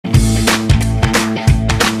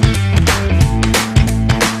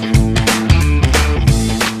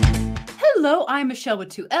Michelle with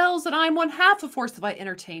 2 L's, and I'm one half of Force of Light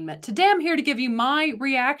Entertainment. Today I'm here to give you my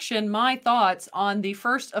reaction, my thoughts on the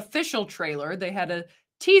first official trailer. They had a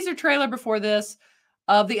teaser trailer before this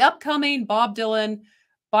of the upcoming Bob Dylan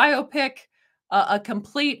biopic, A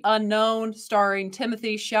Complete Unknown, starring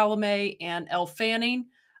Timothée Chalamet and Elle Fanning.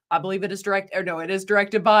 I believe it is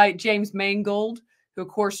directed by James Mangold, who of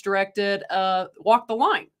course directed Walk the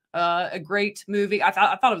Line, a great movie. I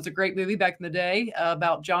thought it was a great movie back in the day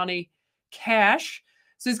about Johnny Cash.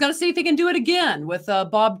 So he's going to see if he can do it again with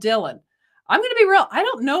Bob Dylan. I'm going to be real. I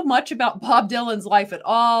don't know much about Bob Dylan's life at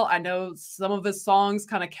all. I know some of his songs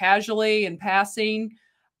kind of casually in passing.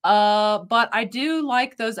 But I do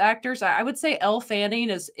like those actors. I would say Elle Fanning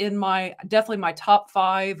is in definitely my top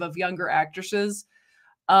 5 of younger actresses.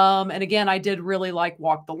 And again, I did really like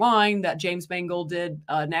Walk the Line that James Mangold did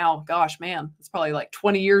now. Gosh, man, it's probably like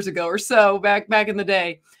 20 years ago or so back in the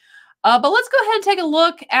day. But let's go ahead and take a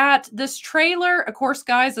look at this trailer. Of course,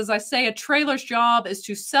 guys, as I say, a trailer's job is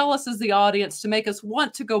to sell us as the audience, to make us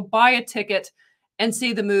want to go buy a ticket and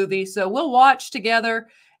see the movie. So we'll watch together,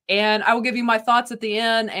 and I will give you my thoughts at the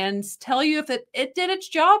end and tell you if it did its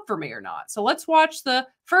job for me or not. So let's watch the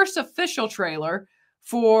first official trailer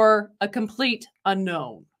for A Complete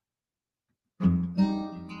Unknown.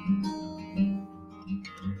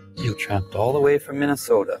 You tramped all the way from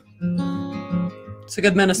Minnesota. It's a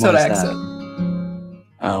good Minnesota accent.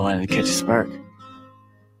 I wanted to catch a spark.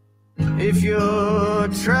 If you're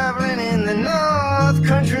traveling in the North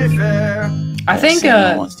Country Fair, I think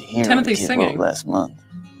Timothy's singing last month.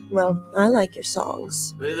 Well, I like your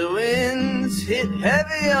songs. Where the winds hit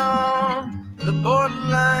heavy on the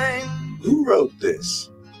borderline. Who wrote this?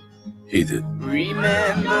 He did.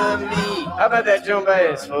 Remember me. How about that Joan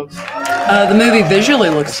Baez, folks? The movie visually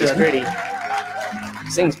looks good. Pretty.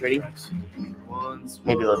 Sings pretty.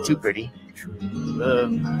 Maybe a little too pretty. Your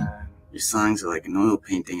songs are like an oil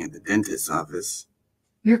painting at the dentist's office.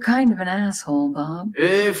 You're kind of an asshole, Bob.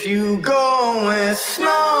 If you go with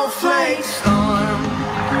snowflake storm,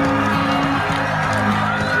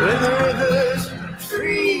 where the rivers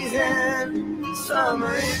freezing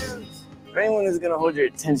summer ends. For anyone who's gonna hold your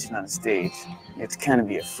attention on stage, you have to kind of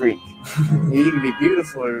be a freak. You can be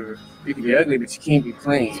beautiful or you can be ugly, but you can't be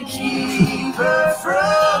plain. To keep her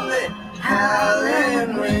from the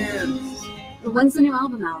howling winds. When's the new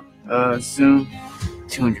album out? Soon.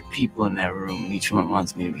 200 people in that room, and each one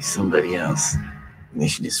wants me to be somebody else. They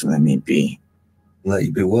should just let me be. Let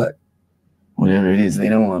you be what? Whatever it is they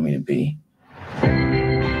don't want me to be.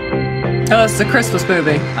 Oh, it's a Christmas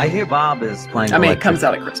movie. I hear Bob is playing. I mean, it comes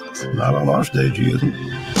out at Christmas. Not on our stage, he isn't.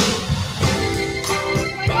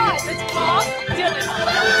 Guys, it's Bob Dylan.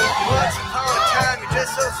 Once upon a time, you're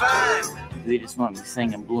just so fine. They just want me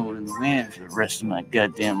singing Blowing in the Wind for the rest of my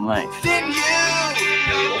goddamn life. Didn't you?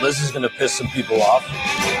 Well, this is gonna piss some people off.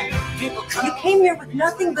 People You came here with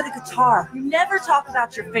nothing but a guitar. You never talk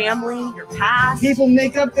about your family, your past. People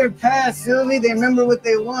make up their past, Sylvie. They remember what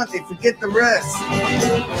they want. They forget the rest.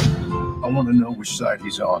 I want to know which side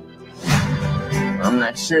he's on. I'm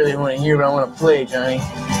not sure they want to hear what I want to play, Johnny.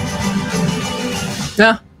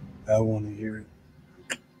 Yeah. I want to hear it.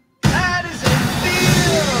 How does it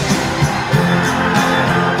feel?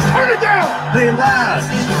 Turn it down! Play it loud.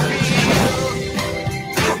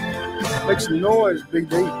 Make some noise, Big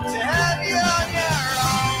D. To have you on your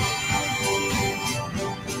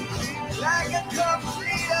own, like a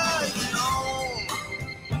complete unknown,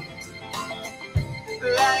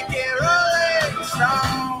 like a rolling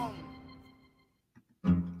stone.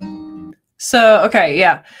 So, okay,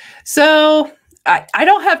 yeah. So I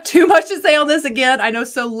don't have too much to say on this. Again, I know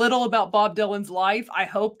so little about Bob Dylan's life. I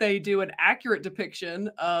hope they do an accurate depiction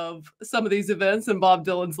of some of these events in Bob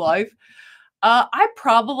Dylan's life. I'm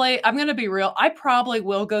going to be real. I probably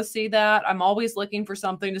will go see that. I'm always looking for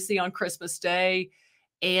something to see on Christmas Day.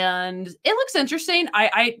 And it looks interesting.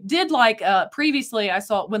 I did like, previously I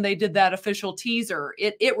saw when they did that official teaser,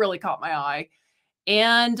 it really caught my eye.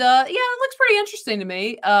 And yeah, it looks pretty interesting to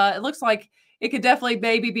me. It looks like it could definitely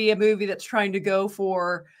maybe be a movie that's trying to go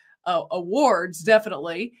for awards,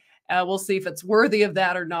 definitely. We'll see if it's worthy of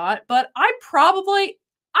that or not. But I'm probably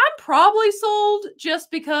sold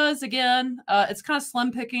just because, again, it's kind of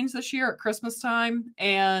slim pickings this year at Christmas time,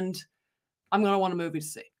 and I'm going to want a movie to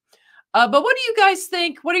see. But what do you guys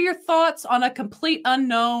think? What are your thoughts on A Complete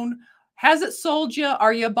Unknown? Has it sold you?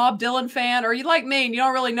 Are you a Bob Dylan fan? Or are you like me and you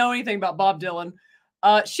don't really know anything about Bob Dylan?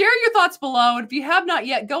 Share your thoughts below. And if you have not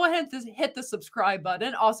yet, go ahead and hit the subscribe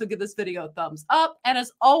button. Also, give this video a thumbs up. And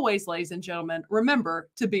as always, ladies and gentlemen, remember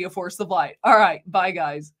to be a force of light. All right. Bye,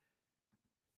 guys.